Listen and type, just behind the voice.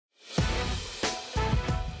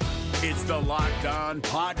It's the Locked On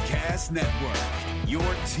Podcast Network, your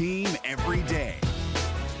team every day.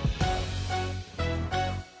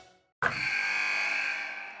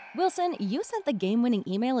 Wilson, you sent the game-winning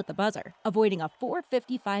email at the buzzer, avoiding a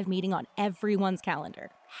 4:55 meeting on everyone's calendar.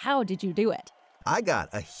 How did you do it? I got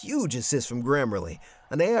a huge assist from Grammarly,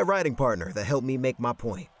 an AI writing partner that helped me make my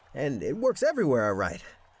point. And it works everywhere I write.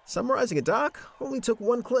 Summarizing a doc only took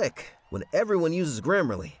one click. When everyone uses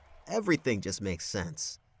Grammarly, everything just makes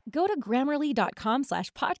sense. Go to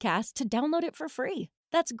Grammarly.com/podcast to download it for free.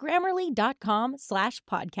 That's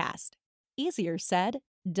Grammarly.com/podcast. Easier said,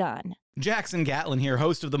 done. Jackson Gatlin here,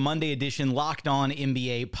 host of the Monday edition Locked On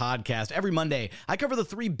NBA podcast. Every Monday, I cover the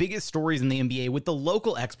three biggest stories in the NBA with the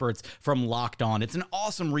local experts from Locked On. It's an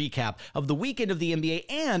awesome recap of the weekend of the NBA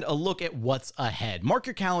and a look at what's ahead. Mark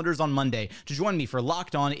your calendars on Monday to join me for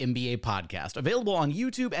Locked On NBA podcast, available on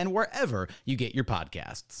YouTube and wherever you get your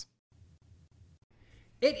podcasts.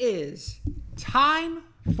 It is time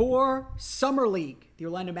for Summer League. The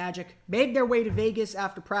Orlando Magic made their way to Vegas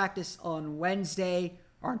after practice on Wednesday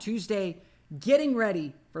or on Tuesday, getting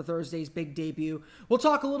ready for Thursday's big debut. We'll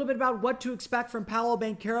talk a little bit about what to expect from Paolo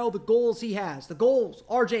Banchero, the goals he has, the goals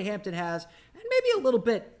RJ Hampton has, and maybe a little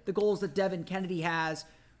bit the goals that Devin Kennedy has,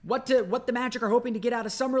 what the Magic are hoping to get out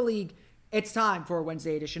of Summer League. It's time for a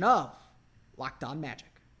Wednesday edition of Locked On Magic.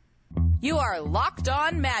 You are Locked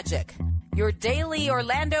On Magic, your daily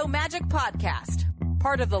Orlando Magic podcast,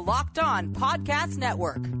 part of the Locked On Podcast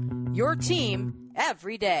Network, your team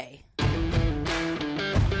every day.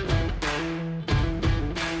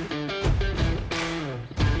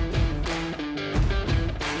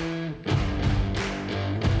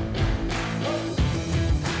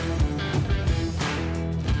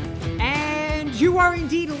 You are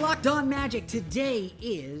indeed Locked On Magic. Today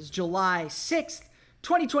is July 6th,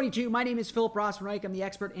 2022. My name is Philip Rossman-Reich. I'm the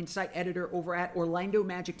expert insight editor over at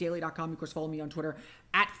OrlandoMagicDaily.com. Of course, follow me on Twitter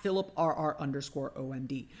at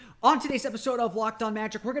PhilipRR_OMD. On today's episode of Locked On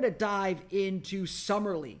Magic, we're going to dive into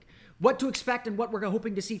Summer League. What to expect and what we're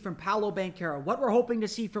hoping to see from Paolo Banchero, what we're hoping to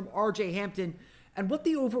see from RJ Hampton, and what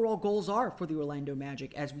the overall goals are for the Orlando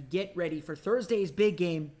Magic as we get ready for Thursday's big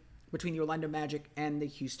game between the Orlando Magic and the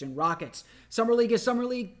Houston Rockets. Summer League is Summer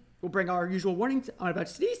League. We'll bring our usual warnings. I'm about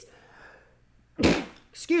to sneeze.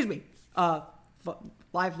 Excuse me. Live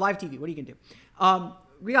TV. What are you going to do?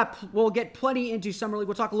 We'll get plenty into Summer League.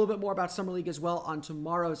 We'll talk a little bit more about Summer League as well on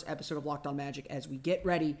tomorrow's episode of Locked On Magic as we get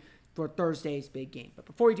ready for Thursday's big game. But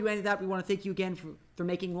before we do any of that, we want to thank you again for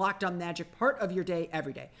making Locked On Magic part of your day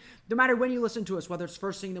every day. No matter when you listen to us, whether it's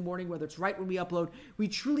first thing in the morning, whether it's right when we upload, we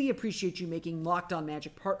truly appreciate you making Locked On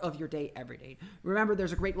Magic part of your day every day. Remember,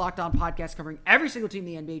 there's a great Locked On podcast covering every single team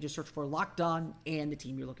in the NBA. Just search for Locked On and the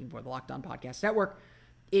team you're looking for, the Locked On Podcast Network.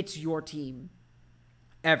 It's your team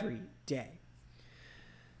every day.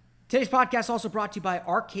 Today's podcast is also brought to you by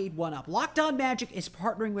Arcade 1UP. Locked On Magic is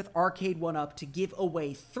partnering with Arcade 1UP to give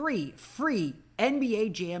away 3 free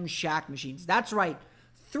NBA Jam Shaq machines. That's right,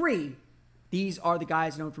 3. These are the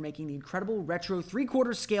guys known for making the incredible retro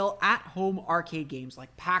 3/4 scale at-home arcade games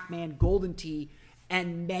like Pac-Man, Golden Tee,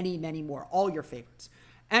 and many, many more. All your favorites.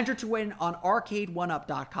 Enter to win on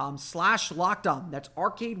arcade1up.com/lockedon. That's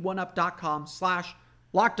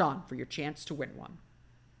arcade1up.com/lockedon for your chance to win one.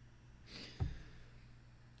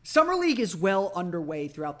 Summer League is well underway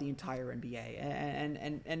throughout the entire NBA,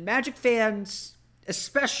 and Magic fans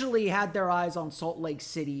especially had their eyes on Salt Lake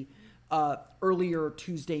City earlier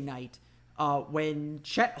Tuesday night when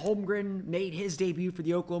Chet Holmgren made his debut for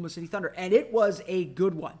the Oklahoma City Thunder, and it was a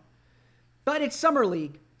good one. But it's Summer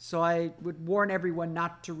League, so I would warn everyone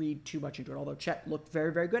not to read too much into it, although Chet looked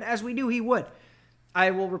very, very good, as we knew he would.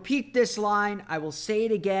 I will repeat this line. I will say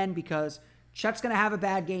it again because Chet's going to have a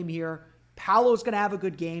bad game here. Paolo's going to have a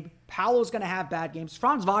good game. Paolo's going to have bad games.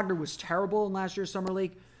 Franz Wagner was terrible in last year's Summer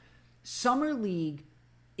League. Summer League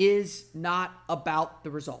is not about the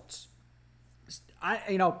results.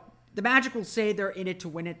 The Magic will say they're in it to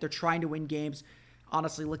win it. They're trying to win games.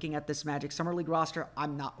 Honestly, looking at this Magic Summer League roster,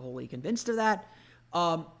 I'm not wholly convinced of that.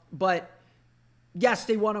 But yes,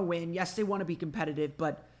 they want to win. Yes, they want to be competitive.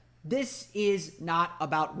 But this is not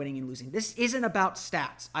about winning and losing. This isn't about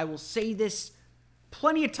stats. I will say this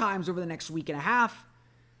plenty of times over the next week and a half.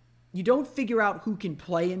 You don't figure out who can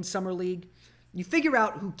play in Summer League. You figure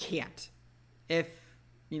out who can't.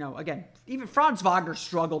 Again, even Franz Wagner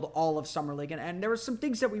struggled all of Summer League, and there were some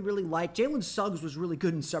things that we really liked. Jalen Suggs was really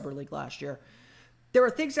good in Summer League last year. There were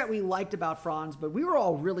things that we liked about Franz, but we were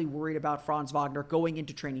all really worried about Franz Wagner going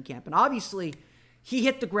into training camp. And obviously, he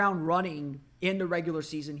hit the ground running in the regular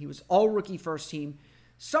season. He was all rookie first team.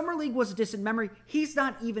 Summer League was a distant memory. He's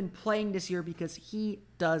not even playing this year because he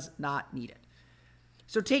does not need it.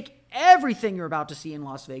 So take everything you're about to see in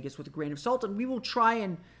Las Vegas with a grain of salt, and we will try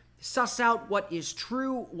and suss out what is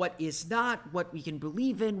true, what is not, what we can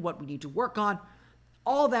believe in, what we need to work on,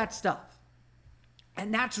 all that stuff.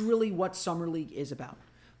 And that's really what Summer League is about.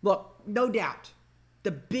 Look, no doubt,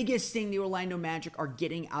 the biggest thing the Orlando Magic are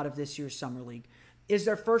getting out of this year's Summer League is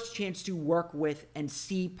their first chance to work with and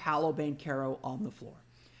see Paolo Banchero on the floor.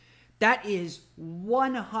 That is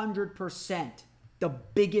 100% the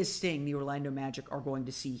biggest thing the Orlando Magic are going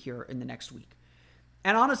to see here in the next week.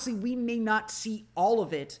 And honestly, we may not see all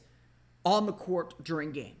of it on the court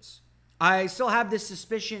during games. I still have this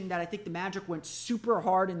suspicion that I think the Magic went super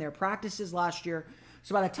hard in their practices last year.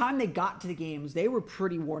 So by the time they got to the games, they were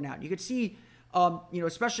pretty worn out. You could see,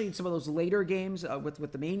 especially in some of those later games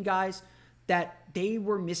with the main guys, that they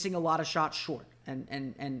were missing a lot of shots short.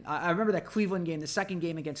 And I remember that Cleveland game, the second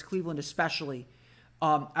game against Cleveland especially.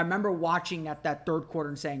 I remember watching that third quarter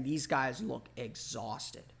and saying, these guys look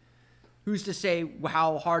exhausted. Who's to say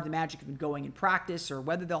how hard the Magic have been going in practice, or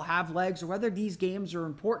whether they'll have legs, or whether these games are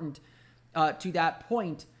important to that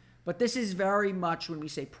point. But this is very much, when we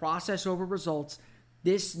say process over results,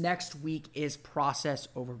 this next week is process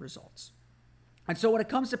over results. And so when it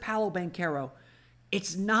comes to Paolo Banchero,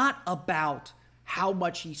 it's not about how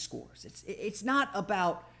much he scores. It's not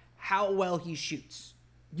about how well he shoots.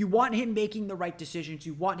 You want him making the right decisions.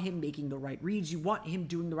 You want him making the right reads. You want him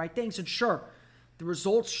doing the right things. And sure, the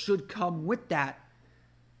results should come with that.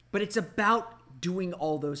 But it's about doing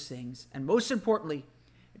all those things. And most importantly,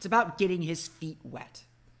 it's about getting his feet wet.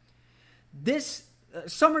 This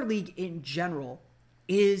Summer League in general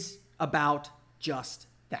is about just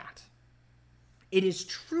that. It is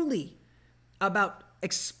truly about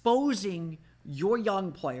exposing your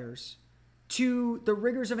young players to the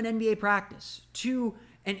rigors of an NBA practice, to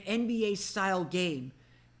an NBA style game,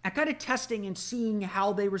 and kind of testing and seeing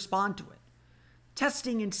how they respond to it.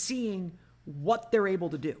 Testing and seeing what they're able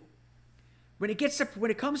to do. When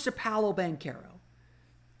it comes to Paolo Banchero,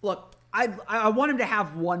 look, I want him to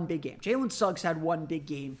have one big game. Jalen Suggs had one big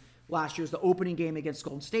game last year. It was the opening game against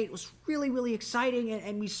Golden State. It was really, really exciting,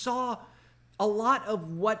 and we saw a lot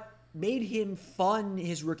of what made him fun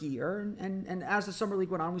his rookie year. And as the Summer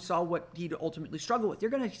League went on, we saw what he'd ultimately struggle with.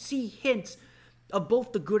 You're going to see hints of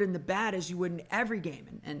both the good and the bad, as you would in every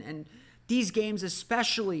game. And these games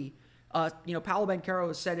especially, Paolo Banchero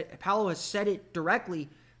has said it. Paolo has said it directly.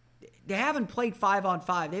 They haven't played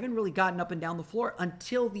 5-on-5. They haven't really gotten up and down the floor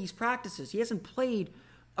until these practices. He hasn't played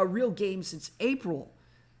a real game since April.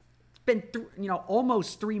 It's been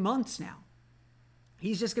almost 3 months now.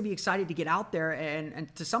 He's just going to be excited to get out there,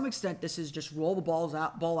 and to some extent, this is just roll the ball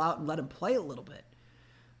out and let him play a little bit.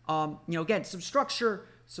 Again, some structure,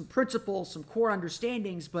 some principles, some core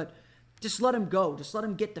understandings, but just let him go. Just let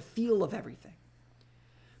him get the feel of everything.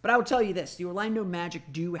 But I will tell you this, the Orlando Magic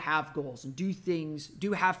do have goals and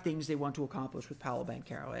do have things they want to accomplish with Paolo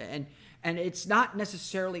Banchero. And it's not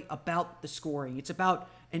necessarily about the scoring. It's about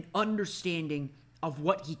an understanding of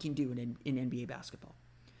what he can do in NBA basketball.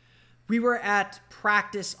 We were at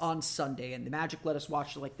practice on Sunday, and the Magic let us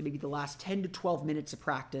watch maybe the last 10 to 12 minutes of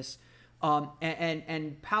practice.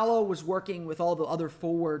 And Paolo was working with all the other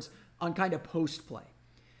forwards on kind of post play.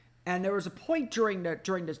 And there was a point during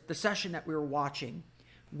the session that we were watching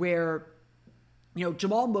where,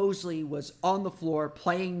 Jamal Mosley was on the floor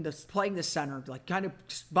playing the center, kind of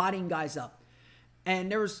bodying guys up.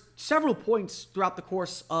 And there was several points throughout the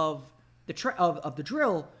course of the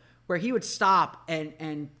drill where he would stop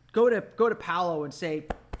and go to Paolo and say,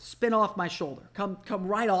 spin off my shoulder, come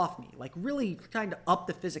right off me, really kind of up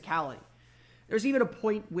the physicality. There's even a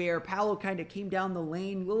point where Paolo kind of came down the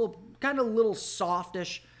lane, little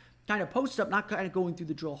softish, kind of post up, not kind of going through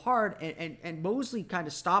the drill hard, and Mosley kind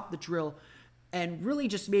of stopped the drill and really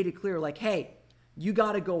just made it clear, hey, you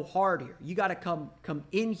got to go hard here. You got to come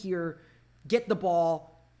in here, get the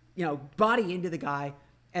ball, body into the guy.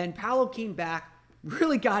 And Paolo came back,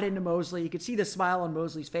 really got into Mosley. You could see the smile on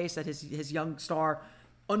Mosley's face that his young star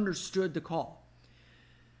understood the call.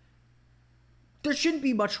 There shouldn't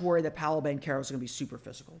be much worry that Paolo Banchero is going to be super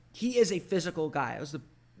physical. He is a physical guy. It was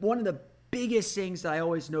one of the biggest things that I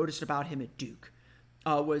always noticed about him at Duke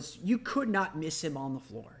was you could not miss him on the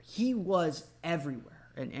floor. He was everywhere,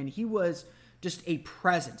 and he was just a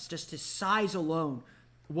presence. Just his size alone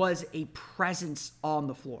was a presence on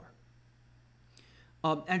the floor.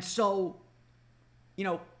 And so,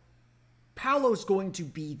 Paolo's going to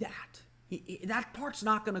be that. That part's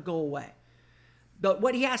not going to go away. But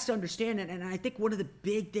what he has to understand, and I think one of the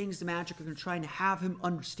big things the Magic are going to try and have him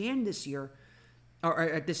understand this year,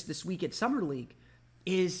 or this week at Summer League,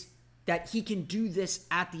 is that he can do this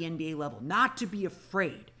at the NBA level. Not to be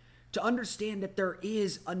afraid to understand that there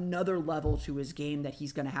is another level to his game that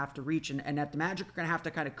he's going to have to reach and that the Magic are going to have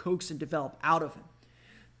to kind of coax and develop out of him.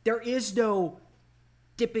 There is no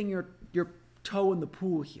dipping your toe in the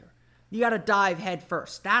pool here. You got to dive head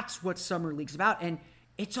first. That's what Summer League's about, and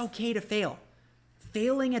it's okay to fail.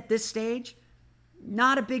 Failing at this stage,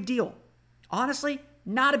 not a big deal. Honestly,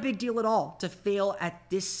 not a big deal at all to fail at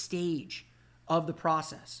this stage of the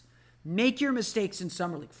process. Make your mistakes in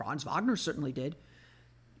Summer League. Franz Wagner certainly did.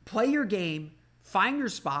 Play your game, find your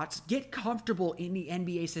spots, get comfortable in the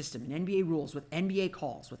NBA system and NBA rules with NBA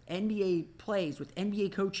calls, with NBA plays, with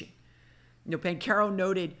NBA coaching. Banchero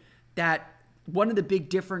noted that one of the big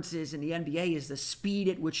differences in the NBA is the speed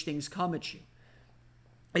at which things come at you.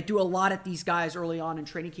 I do a lot at these guys early on in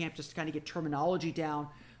training camp just to kind of get terminology down,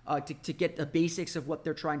 to get the basics of what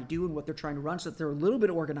they're trying to do and what they're trying to run so that they're a little bit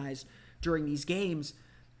organized during these games.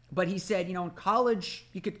 But he said, in college,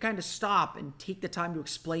 you could kind of stop and take the time to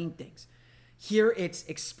explain things. Here, it's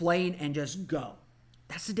explain and just go.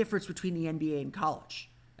 That's the difference between the NBA and college.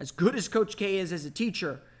 As good as Coach K is as a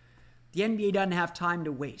teacher, the NBA doesn't have time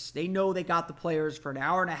to waste. They know they got the players for an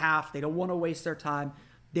hour and a half. They don't want to waste their time.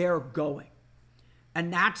 They're going.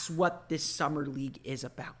 And that's what this summer league is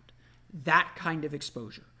about. That kind of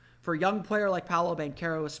exposure. For a young player like Paolo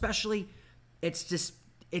Banchero especially, it's this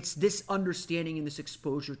understanding and this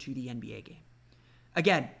exposure to the NBA game.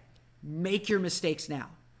 Again, make your mistakes now.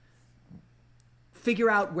 Figure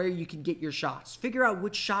out where you can get your shots. Figure out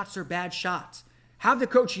which shots are bad shots. Have the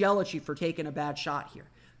coach yell at you for taking a bad shot here.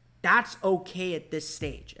 That's okay at this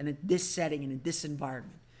stage and in this setting and in this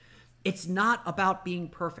environment. It's not about being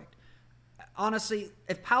perfect. Honestly,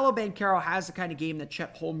 if Paolo Banchero has the kind of game that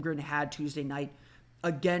Chet Holmgren had Tuesday night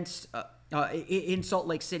against in Salt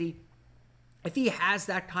Lake City, if he has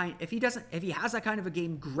that kind of a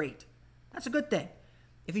game, great. That's a good thing.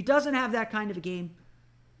 If he doesn't have that kind of a game,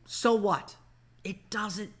 so what? It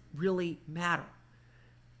doesn't really matter.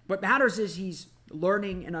 What matters is he's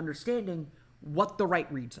learning and understanding what the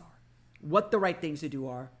right reads are, what the right things to do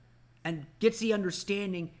are, and gets the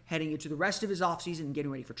understanding heading into the rest of his offseason and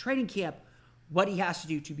getting ready for training camp, what he has to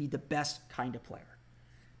do to be the best kind of player.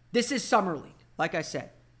 This is Summer League. Like I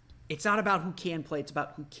said, it's not about who can play, it's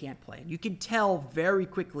about who can't play. And you can tell very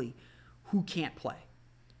quickly who can't play.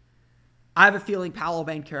 I have a feeling Paolo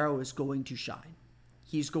Banchero is going to shine.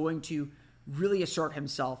 He's going to really assert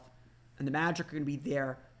himself, and the Magic are going to be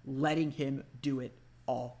there letting him do it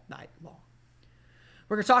all night long.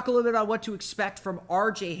 We're going to talk a little bit about what to expect from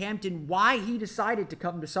RJ Hampton, why he decided to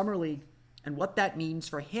come to Summer League, and what that means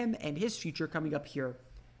for him and his future coming up here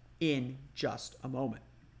in just a moment.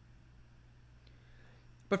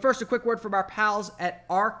 But first, a quick word from our pals at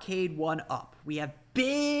Arcade 1UP. We have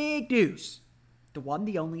big news. The one,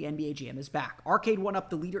 the only NBA Jam is back. Arcade 1UP,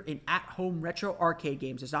 the leader in at-home retro arcade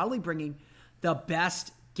games, is not only bringing the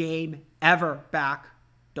best game ever back,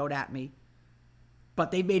 don't at me,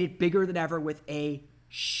 but they made it bigger than ever with a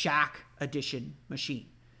Shaq edition machine.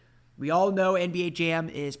 We all know NBA Jam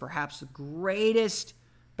is perhaps the greatest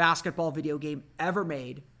basketball video game ever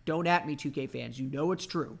made. Don't at me, 2K fans. You know it's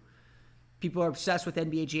true. People are obsessed with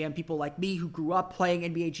NBA Jam. People like me who grew up playing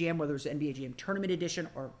NBA Jam, whether it's NBA Jam Tournament Edition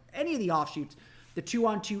or any of the offshoots, the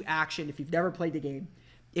 2-on-2 action, if you've never played the game,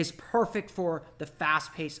 is perfect for the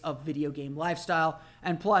fast pace of video game lifestyle.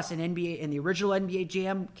 And plus, the original NBA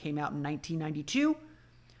Jam came out in 1992.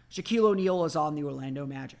 Shaquille O'Neal is on the Orlando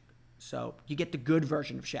Magic. So you get the good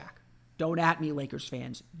version of Shaq. Don't at me, Lakers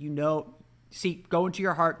fans. Go into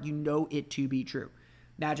your heart, you know it to be true.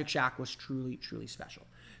 Magic Shaq was truly, truly special.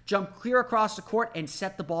 Jump clear across the court and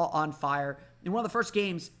set the ball on fire in one of the first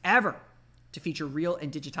games ever to feature real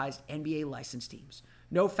and digitized NBA licensed teams.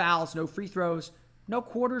 No fouls, no free throws, no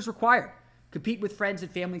quarters required. Compete with friends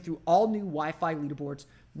and family through all new Wi-Fi leaderboards,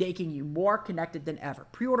 making you more connected than ever.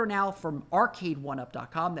 Pre-order now from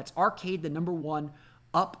arcade1up.com. That's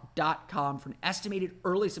arcade1up.com for an estimated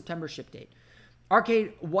early September ship date.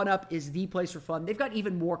 Arcade 1UP is the place for fun. They've got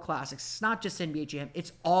even more classics. It's not just NBA Jam.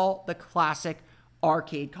 It's all the classic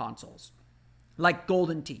arcade consoles. Like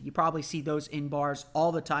Golden Tee. You probably see those in bars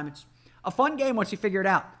all the time. It's a fun game once you figure it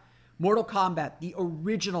out. Mortal Kombat, the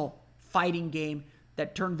original fighting game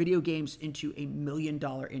that turned video games into $1 million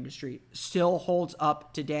industry, still holds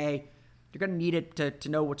up today. You're going to need it to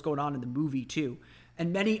know what's going on in the movie too.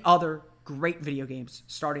 And many other great video games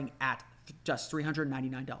starting at just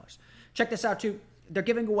 $399. Check this out too. They're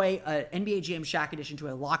giving away an NBA Jam Shaq Edition to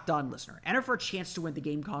a Locked On listener. Enter for a chance to win the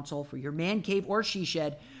game console for your man cave or she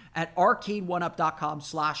shed at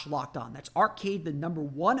arcade1up.com/lockedon. That's arcade, the number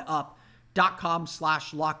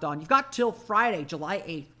 1up.com/lockedon. You've got till Friday, July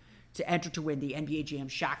 8th to enter to win the NBA Jam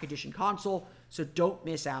Shaq Edition console, so don't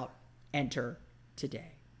miss out enter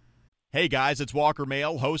today. Hey guys, it's Walker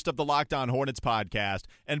Mail, host of the Locked On Hornets podcast,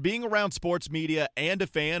 and being around sports media and a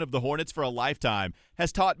fan of the Hornets for a lifetime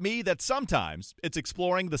has taught me that sometimes it's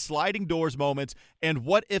exploring the sliding doors moments and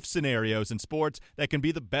what-if scenarios in sports that can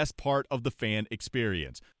be the best part of the fan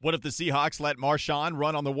experience. What if the Seahawks let Marshawn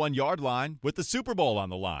run on the 1-yard line with the Super Bowl on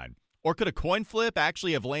the line? Or could a coin flip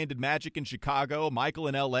actually have landed Magic in Chicago, Michael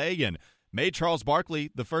in L.A., and made Charles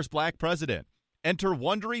Barkley the first black president? Enter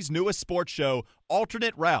Wondery's newest sports show,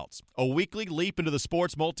 Alternate Routes, a weekly leap into the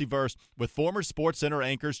sports multiverse with former SportsCenter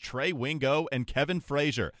anchors Trey Wingo and Kevin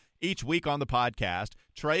Frazier. Each week on the podcast,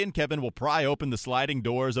 Trey and Kevin will pry open the sliding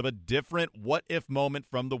doors of a different what-if moment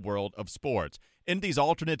from the world of sports. In these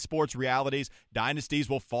alternate sports realities, dynasties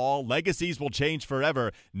will fall, legacies will change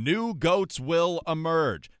forever, new GOATs will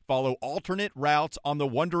emerge. Follow Alternate Routes on the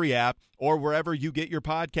Wondery app or wherever you get your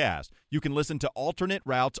podcast. You can listen to Alternate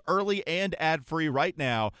Routes early and ad-free right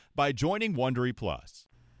now by joining Wondery Plus.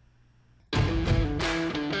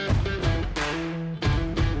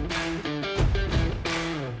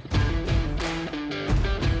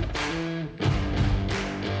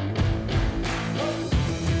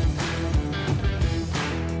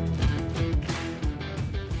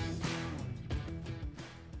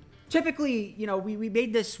 Typically, we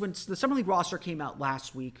made this when the Summer League roster came out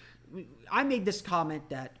last week. I made this comment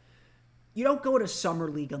that you don't go to Summer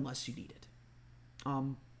League unless you need it.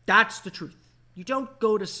 That's the truth. You don't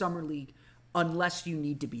go to Summer League unless you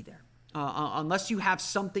need to be there, unless you have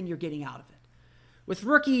something you're getting out of it. With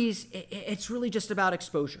rookies, it's really just about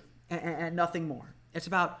exposure and nothing more. It's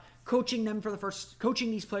about coaching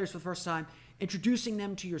these players for the first time, introducing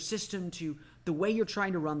them to your system, to the way you're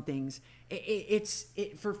trying to run things.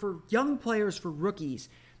 For young players, for rookies,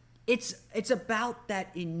 it's about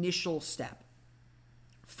that initial step.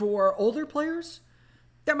 For older players,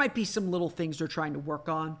 there might be some little things they're trying to work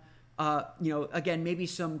on. Again, maybe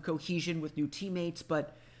some cohesion with new teammates,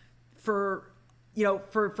 but for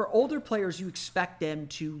older players, you expect them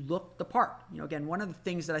to look the part. Again, one of the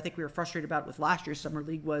things that I think we were frustrated about with last year's Summer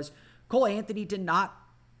League was Cole Anthony did not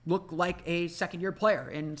look like a second-year player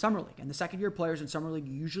in Summer League. And the second-year players in Summer League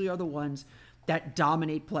usually are the ones that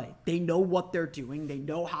dominate play. They know what they're doing. They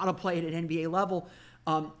know how to play at an NBA level.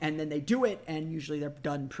 And then they do it, and usually they're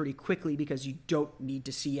done pretty quickly because you don't need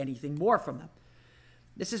to see anything more from them.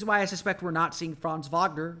 This is why I suspect we're not seeing Franz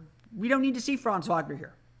Wagner. We don't need to see Franz Wagner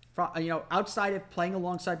here. Outside of playing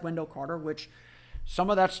alongside Wendell Carter, which some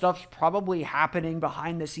of that stuff's probably happening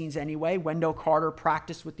behind the scenes anyway. Wendell Carter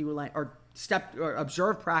practiced with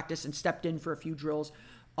observed practice and stepped in for a few drills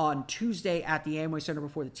on Tuesday at the Amway Center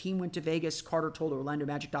before the team went to Vegas. Carter told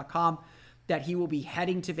OrlandoMagic.com that he will be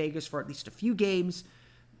heading to Vegas for at least a few games.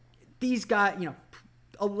 These guys,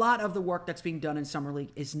 a lot of the work that's being done in Summer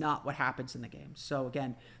League is not what happens in the game. So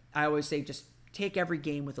again, I always say just take every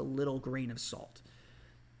game with a little grain of salt.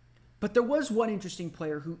 But there was one interesting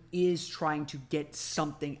player who is trying to get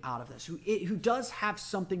something out of this, who does have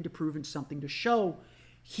something to prove and something to show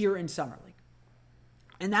here in Summer League.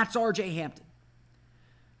 And that's R.J. Hampton.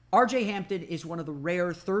 R.J. Hampton is one of the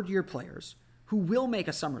rare third-year players who will make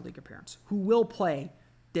a Summer League appearance, who will play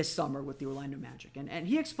this summer with the Orlando Magic. And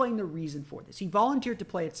he explained the reason for this. He volunteered to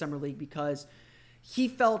play at Summer League because he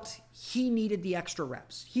felt he needed the extra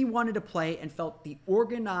reps. He wanted to play and felt the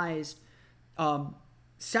organized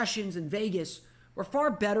sessions in Vegas were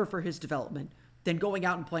far better for his development than going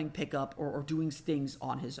out and playing pickup or doing things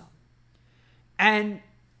on his own. And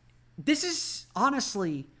this is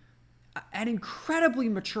honestly an incredibly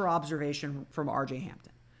mature observation from R.J.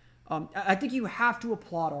 Hampton. I think you have to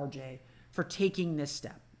applaud R.J. for taking this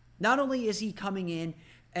step. Not only is he coming in,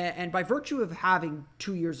 and by virtue of having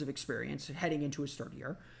 2 years of experience heading into his third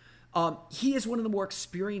year, he is one of the more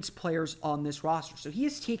experienced players on this roster. So he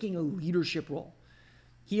is taking a leadership role.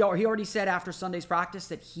 He already said after Sunday's practice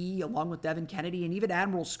that he, along with Devin Kennedy and even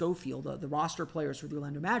Admiral Schofield, the roster players for the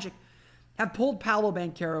Orlando Magic, have pulled Paolo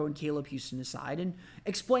Banchero and Caleb Houston aside and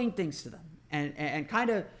explained things to them and kind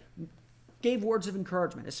of gave words of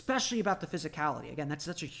encouragement, especially about the physicality. Again, that's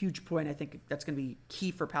such a huge point. I think that's going to be key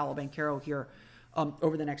for Paolo Banchero here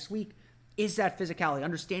over the next week, is that physicality,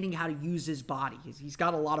 understanding how to use his body. He's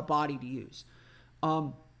got a lot of body to use.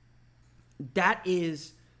 That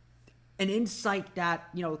is an insight that,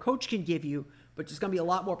 a coach can give you, but it's going to be a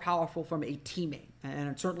lot more powerful from a teammate.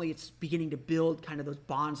 And certainly it's beginning to build kind of those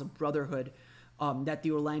bonds of brotherhood that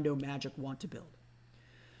the Orlando Magic want to build.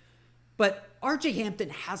 But R.J.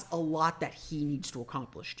 Hampton has a lot that he needs to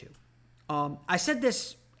accomplish too. I said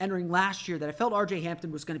this entering last year that I felt R.J.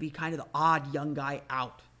 Hampton was going to be kind of the odd young guy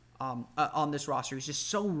out on this roster. He's just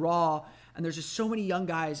so raw, and there's just so many young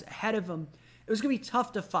guys ahead of him. it was going to be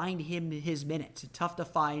tough to find him his minutes. It's tough to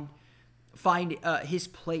find his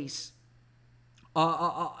place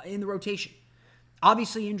in the rotation.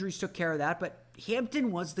 Obviously, injuries took care of that, but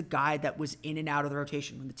Hampton was the guy that was in and out of the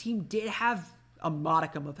rotation. When the team did have a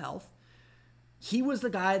modicum of health, he was the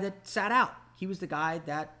guy that sat out. He was the guy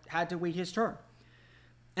that had to wait his turn.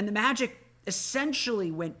 And the Magic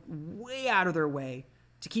essentially went way out of their way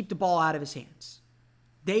to keep the ball out of his hands.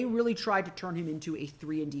 They really tried to turn him into a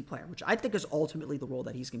 3-and-D player, which I think is ultimately the role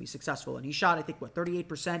that he's going to be successful in. He shot, I think,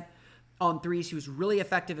 38% on threes. He was really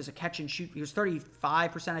effective as a catch and shoot. He was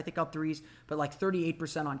 35%, I think, on threes, but like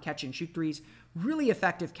 38% on catch and shoot threes. Really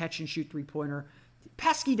effective catch and shoot three-pointer.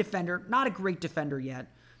 Pesky defender, not a great defender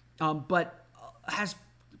yet, but has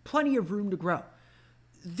plenty of room to grow.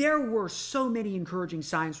 There were so many encouraging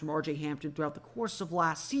signs from RJ Hampton throughout the course of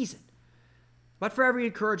last season. But for every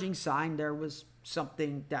encouraging sign, there was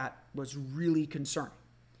something that was really concerning.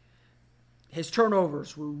 His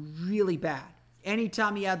turnovers were really bad.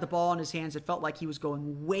 Anytime he had the ball in his hands, it felt like he was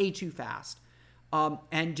going way too fast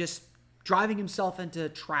and just driving himself into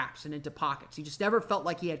traps and into pockets. He just never felt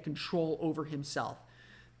like he had control over himself.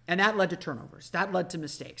 And that led to turnovers. That led to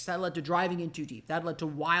mistakes. That led to driving in too deep. That led to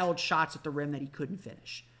wild shots at the rim that he couldn't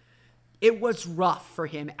finish. It was rough for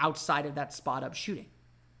him outside of that spot-up shooting.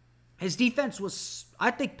 His defense was, I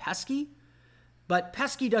think, pesky, but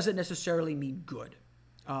pesky doesn't necessarily mean good.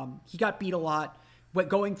 He got beat a lot,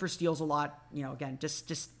 going for steals a lot. You know, again,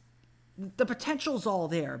 just the potential's all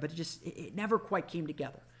there, but it never quite came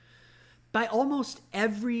together. By almost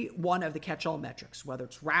every one of the catch-all metrics, whether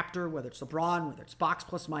it's Raptor, whether it's LeBron, whether it's box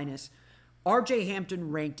plus minus, RJ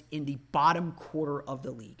Hampton ranked in the bottom quarter of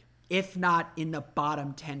the league, if not in the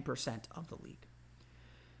bottom 10% of the league.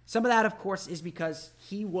 Some of that, of course, is because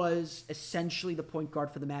he was essentially the point guard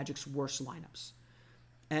for the Magic's worst lineups.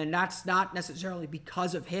 And that's not necessarily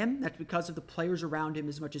because of him. That's because of the players around him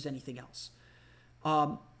as much as anything else.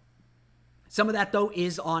 Some of that, though,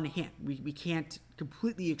 is on him. We can't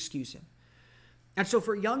completely excuse him. And so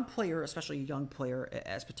for a young player, especially a young player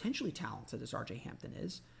as potentially talented as RJ Hampton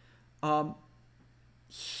is,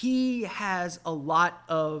 he has a lot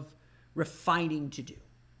of refining to do.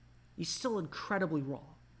 He's still incredibly raw.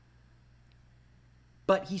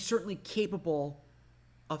 But he's certainly capable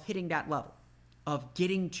of hitting that level, of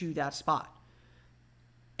getting to that spot.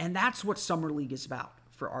 And that's what Summer League is about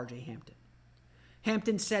for RJ Hampton.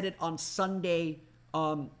 Hampton said it on Sunday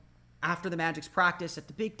after the Magic's practice that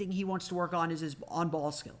the big thing he wants to work on is his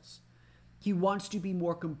on-ball skills. He wants to be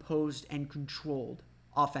more composed and controlled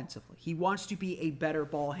offensively. He wants to be a better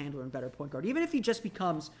ball handler and better point guard, even if he just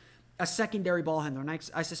becomes a secondary ball handler. And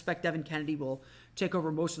I suspect Devin Kennedy will take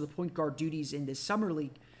over most of the point guard duties in this Summer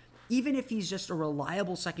League. Even if he's just a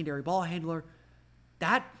reliable secondary ball handler,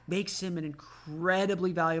 that makes him an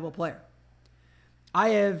incredibly valuable player. I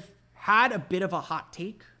have had a bit of a hot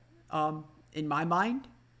take in my mind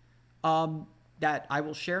that I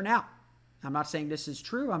will share now. I'm not saying this is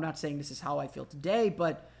true. I'm not saying this is how I feel today,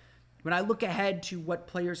 but when I look ahead to what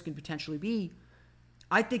players can potentially be,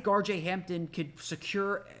 I think RJ Hampton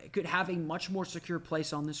could have a much more secure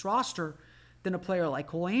place on this roster than a player like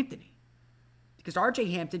Cole Anthony. Because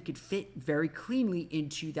RJ Hampton could fit very cleanly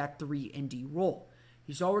into that 3-and-D role.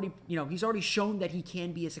 He's already shown that he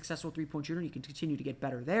can be a successful three-point shooter and he can continue to get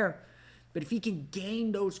better there. But if he can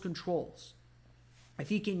gain those controls, if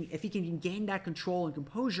he can gain that control and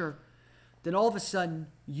composure, then all of a sudden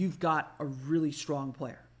you've got a really strong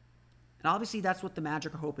player. And obviously that's what the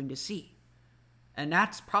Magic are hoping to see. And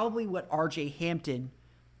that's probably what RJ Hampton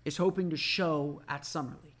is hoping to show at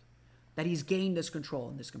Summer League, that he's gained this control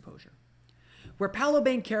and this composure. Where Paolo,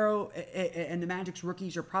 Banchero, and the Magic's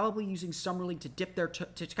rookies are probably using Summer League to dip their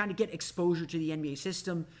to kind of get exposure to the NBA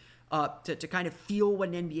system, to kind of feel what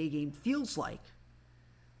an NBA game feels like,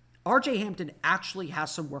 RJ Hampton actually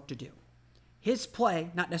has some work to do. His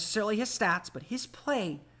play, not necessarily his stats, but his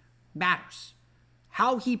play matters.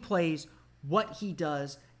 How he plays, what he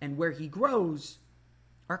does, and where he grows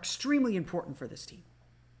are extremely important for this team.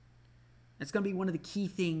 It's going to be one of the key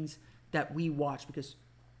things that we watch because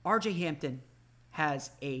RJ Hampton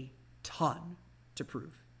has a ton to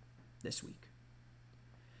prove this week.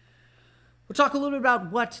 We'll talk a little bit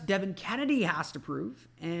about what Devin Kennedy has to prove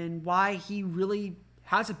and why he really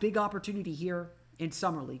has a big opportunity here in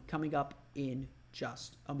Summer League coming up in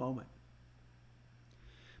just a moment.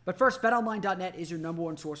 But first, betonline.net is your number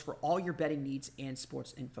one source for all your betting needs and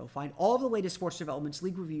sports info. Find all of the latest sports developments,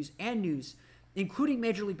 league reviews, and news, including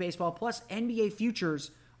Major League Baseball plus NBA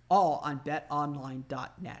futures, all on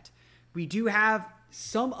betonline.net. We do have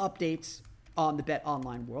some updates on the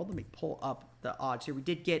BetOnline world. Let me pull up the odds here. We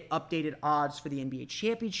did get updated odds for the NBA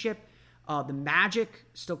championship The Magic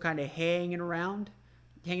still kind of hanging around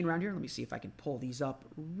here. Let me see if I can pull these up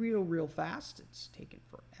real fast. It's taken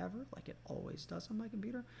forever, like it always does on my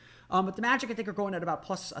computer. But the Magic, I think, are going at about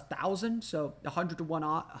plus 1,000, so 100 to 1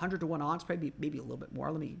 odds, maybe a little bit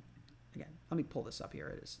more. Let me pull this up here.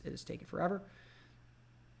 It is taking forever.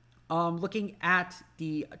 Looking at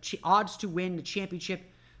the odds to win the championship,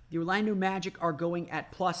 the Orlando Magic are going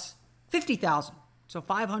at plus 50,000. So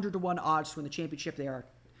 500 to 1 odds to win the championship. They are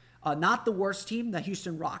not the worst team. The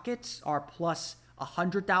Houston Rockets are plus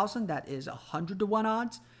 100,000. That is 100 to 1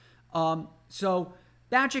 odds. So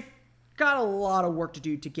Magic got a lot of work to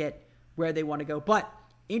do to get where they want to go. But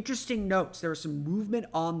interesting notes. There was some movement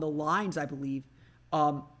on the lines, I believe.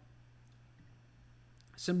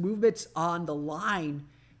 Some movements on the line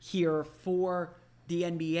here for the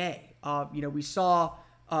NBA. We saw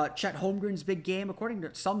Chet Holmgren's big game. According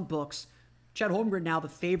to some books, Chet Holmgren now the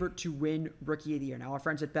favorite to win Rookie of the Year. Now, our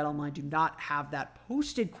friends at BetOnline do not have that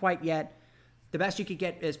posted quite yet. The best you could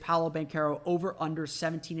get is Paolo Banchero over under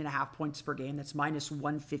 17.5 points per game. That's minus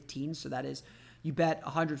 115. So that is, you bet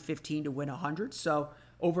 115 to win 100. So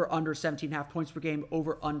over under 17.5 points per game,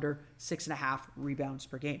 over under 6.5 rebounds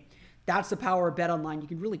per game. That's the power of BetOnline. You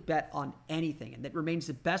can really bet on anything, and that remains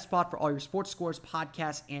the best spot for all your sports scores,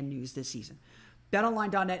 podcasts, and news this season.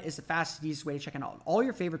 BetOnline.net is the fastest, easiest way to check out all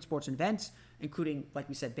your favorite sports and events, including, like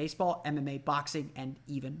we said, baseball, MMA, boxing, and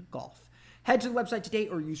even golf. Head to the website today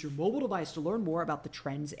or use your mobile device to learn more about the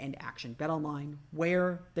trends and action. BetOnline,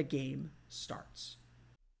 where the game starts.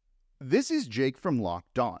 This is Jake from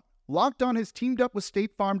Locked On. Locked On has teamed up with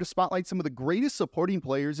State Farm to spotlight some of the greatest supporting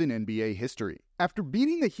players in NBA history. After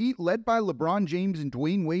beating the Heat led by LeBron James and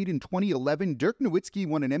Dwayne Wade in 2011, Dirk Nowitzki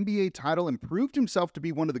won an NBA title and proved himself to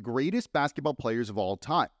be one of the greatest basketball players of all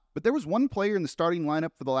time. But there was one player in the starting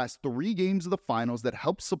lineup for the last 3 games of the finals that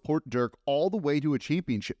helped support Dirk all the way to a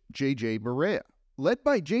championship, JJ Barea. Led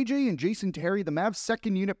by JJ and Jason Terry, the Mavs'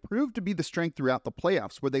 second unit proved to be the strength throughout the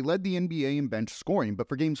playoffs, where they led the NBA in bench scoring. But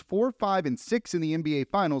for games 4, 5, and 6 in the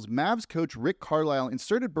NBA Finals, Mavs coach Rick Carlisle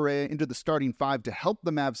inserted Barea into the starting 5 to help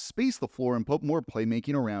the Mavs space the floor and put more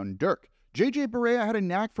playmaking around Dirk. JJ Barea had a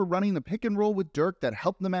knack for running the pick and roll with Dirk that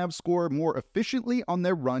helped the Mavs score more efficiently on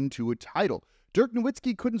their run to a title. Dirk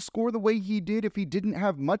Nowitzki couldn't score the way he did if he didn't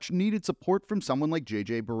have much needed support from someone like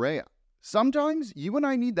JJ Barea. Sometimes you and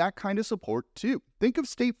I need that kind of support too. Think of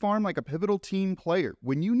State Farm like a pivotal team player.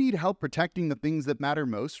 When you need help protecting the things that matter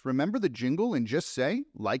most, remember the jingle and just say,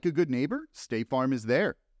 like a good neighbor, State Farm is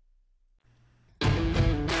there.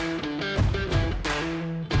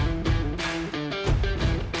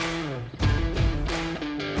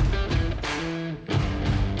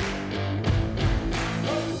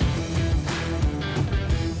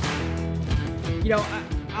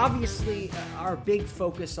 Obviously, our big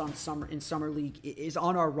focus on Summer League is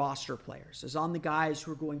on our roster players, is on the guys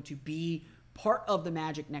who are going to be part of the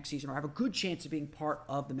Magic next season or have a good chance of being part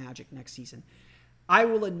of the Magic next season. I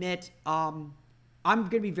will admit, I'm going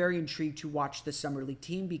to be very intrigued to watch the Summer League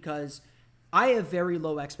team because I have very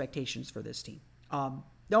low expectations for this team.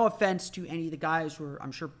 No offense to any of the guys who are,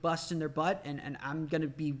 I'm sure, busting their butt, and I'm going to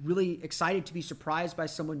be really excited to be surprised by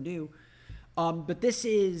someone new. But this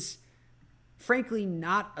is, frankly,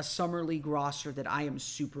 not a Summer League roster that I am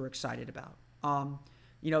super excited about.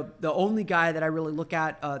 The only guy that I really look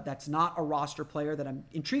at that's not a roster player that I'm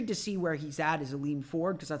intrigued to see where he's at is Aleem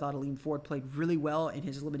Ford, because I thought Aleem Ford played really well in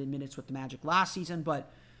his limited minutes with the Magic last season.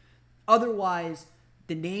 But otherwise,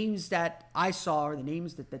 the names that I saw or the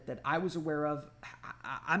names that I was aware of,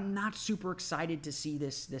 I'm not super excited to see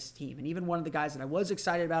this team. And even one of the guys that I was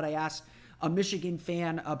excited about, I asked a Michigan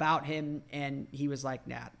fan about him, and he was like,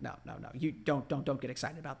 nah, no. You don't get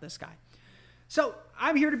excited about this guy. So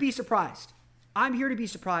I'm here to be surprised. I'm here to be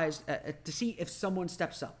surprised to see if someone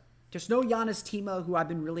steps up. There's no Giannis Tima, who I've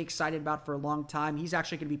been really excited about for a long time. He's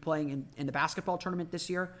actually going to be playing in the basketball tournament this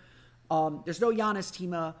year. There's no Giannis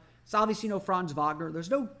Tima. It's obviously no Franz Wagner.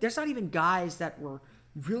 There's not even guys that were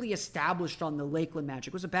really established on the Lakeland Magic.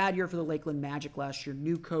 It was a bad year for the Lakeland Magic last year.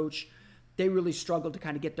 New coach. They really struggled to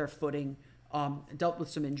kind of get their footing. Dealt with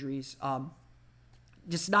some injuries.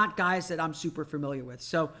 Just not guys that I'm super familiar with.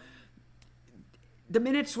 So the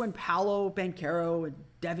minutes when Paolo Banchero and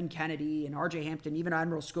Devin Kennedy and RJ Hampton, even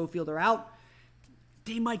Admiral Schofield are out,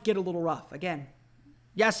 they might get a little rough. Again,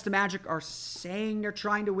 yes, the Magic are saying they're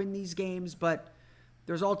trying to win these games, but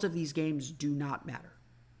the results of these games do not matter.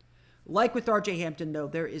 Like with RJ Hampton, though,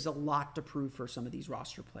 there is a lot to prove for some of these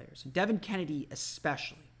roster players, and Devin Kennedy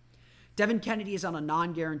especially. Devin Kennedy is on a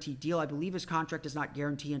non-guaranteed deal. I believe his contract is not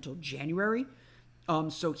guaranteed until January.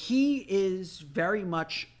 So he is very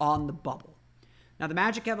much on the bubble. Now, the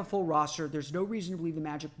Magic have a full roster. There's no reason to believe the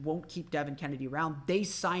Magic won't keep Devin Kennedy around. They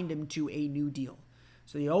signed him to a new deal.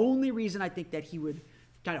 So the only reason I think that he would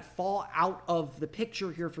kind of fall out of the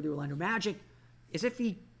picture here for the Orlando Magic is if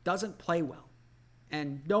he doesn't play well.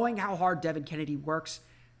 And knowing how hard Devin Kennedy works,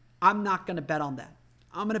 I'm not going to bet on that.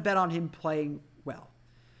 I'm going to bet on him playing well.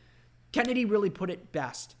 Kennedy really put it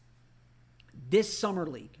best. This summer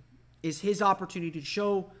league is his opportunity to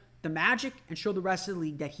show the Magic and show the rest of the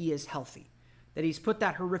league that he is healthy, that he's put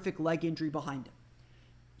that horrific leg injury behind him.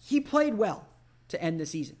 He played well to end the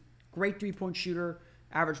season. Great three-point shooter,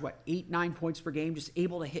 averaged 8-9 points per game, just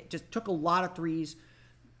able to hit, just took a lot of threes.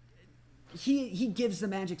 He gives the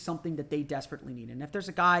Magic something that they desperately need. And if there's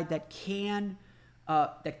a guy that can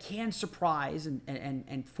surprise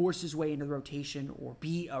and force his way into the rotation or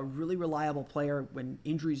be a really reliable player when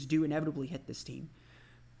injuries do inevitably hit this team,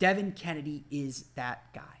 Devin Kennedy is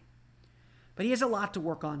that guy. But he has a lot to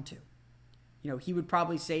work on too. He would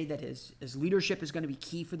probably say that his leadership is going to be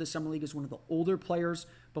key for the Summer League as one of the older players,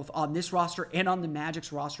 both on this roster and on the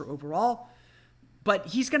Magic's roster overall. But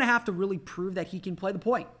he's going to have to really prove that he can play the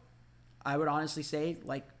point. I would honestly say,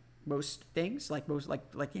 like most things, like the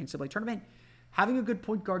NCAA tournament, having a good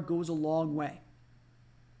point guard goes a long way.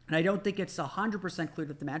 And I don't think it's 100% clear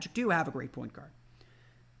that the Magic do have a great point guard.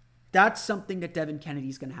 That's something that Devin Kennedy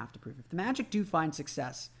is going to have to prove. If the Magic do find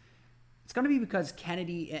success, it's going to be because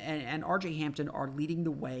Kennedy and RJ Hampton are leading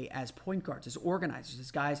the way as point guards, as organizers,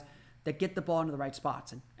 as guys that get the ball into the right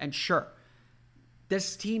spots. And sure,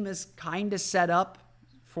 this team is kind of set up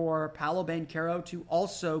for Paolo Banchero to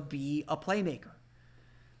also be a playmaker.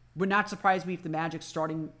 Would not surprise me if the Magic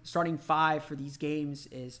starting five for these games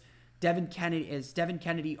is Devin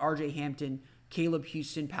Kennedy, RJ Hampton, Caleb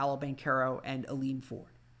Houston, Paolo Banchero, and Aleem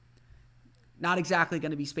Ford. Not exactly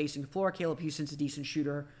going to be spacing the floor. Caleb Houston's a decent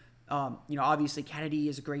shooter. Obviously Kennedy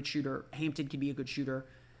is a great shooter. Hampton can be a good shooter.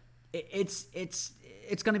 It's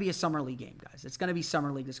going to be a summer league game, guys. It's going to be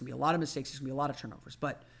summer league. There's going to be a lot of mistakes. There's going to be a lot of turnovers.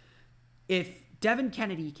 But if Devin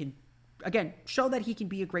Kennedy can, again, show that he can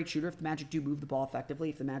be a great shooter, if the Magic do move the ball effectively,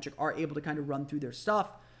 if the Magic are able to kind of run through their stuff,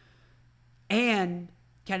 and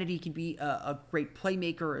Kennedy can be a great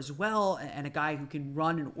playmaker as well, and a guy who can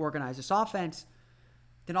run and organize this offense,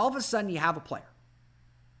 then all of a sudden you have a player.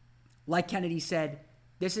 Like Kennedy said,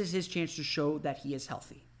 this is his chance to show that he is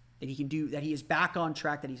healthy, that he can do, that he is back on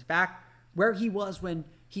track, that he's back where he was when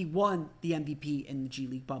he won the MVP in the G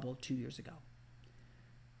League bubble 2 years ago.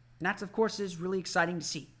 And that's, of course, is really exciting to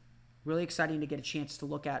see. Really exciting to get a chance to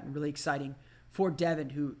look at, and really exciting for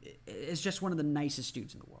Devin, who is just one of the nicest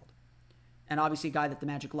dudes in the world. And obviously a guy that the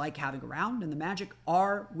Magic like having around, and the Magic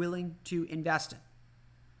are willing to invest in.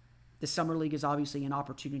 The Summer League is obviously an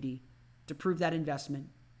opportunity to prove that investment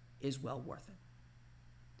is well worth it.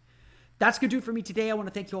 That's going to do it for me today. I want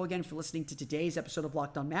to thank you all again for listening to today's episode of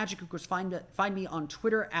Locked On Magic. Of course, find me on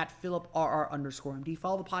Twitter at PhilipRR_MD.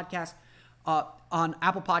 Follow the podcast on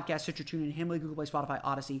Apple Podcasts, Stitcher, TuneIn, Himalaya, Google Play, Spotify,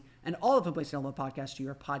 Odyssey, and all of the places to download podcasts to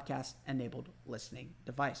your podcast-enabled listening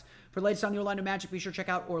device. For the latest on the Orlando Magic, be sure to check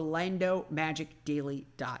out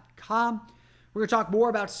OrlandoMagicDaily.com. We're going to talk more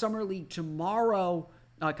about Summer League tomorrow,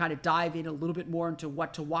 kind of dive in a little bit more into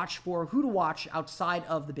what to watch for, who to watch outside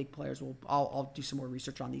of the big players. I'll do some more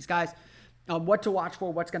research on these guys. What to watch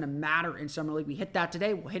for, what's going to matter in Summer League. We hit that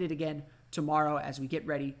today. We'll hit it again tomorrow as we get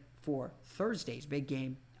ready for Thursday's big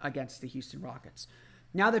game against the Houston Rockets.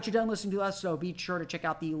 Now that you're done listening to us, so be sure to check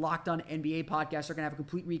out the Locked On NBA podcast. They're going to have a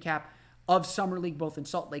complete recap of Summer League, both in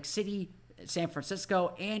Salt Lake City, San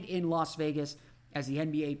Francisco, and in Las Vegas, as the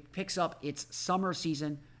NBA picks up its summer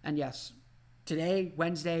season. And yes, today,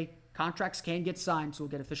 Wednesday, contracts can get signed, so we'll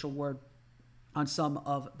get official word on some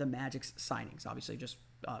of the Magic's signings. Obviously, just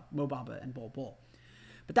Mo Bamba and Bol Bol.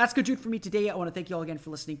 But that's good for me today. I want to thank you all again for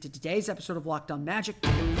listening to today's episode of Locked On Magic.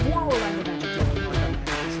 For Orlando Magic Daily, Locked On Magic,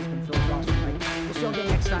 this has been Phil Ross. We'll see you again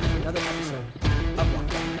next time for another episode of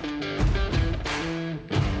Locked On Magic.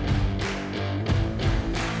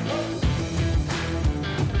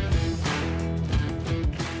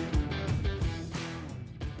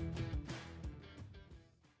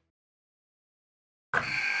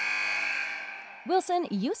 Wilson,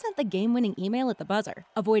 you sent the game-winning email at the buzzer,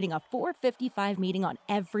 avoiding a 4:55 meeting on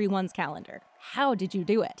everyone's calendar. How did you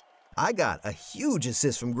do it? I got a huge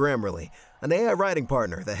assist from Grammarly, an AI writing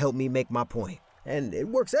partner that helped me make my point. And it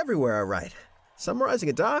works everywhere I write. Summarizing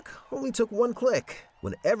a doc only took one click.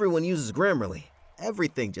 When everyone uses Grammarly,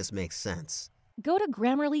 everything just makes sense. Go to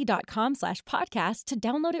Grammarly.com/podcast to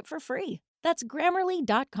download it for free. That's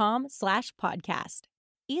Grammarly.com/podcast.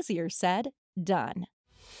 Easier said, done.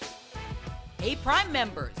 Hey, Prime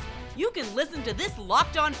members, you can listen to this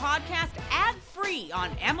Locked On podcast ad-free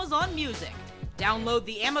on Amazon Music. Download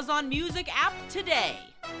the Amazon Music app today.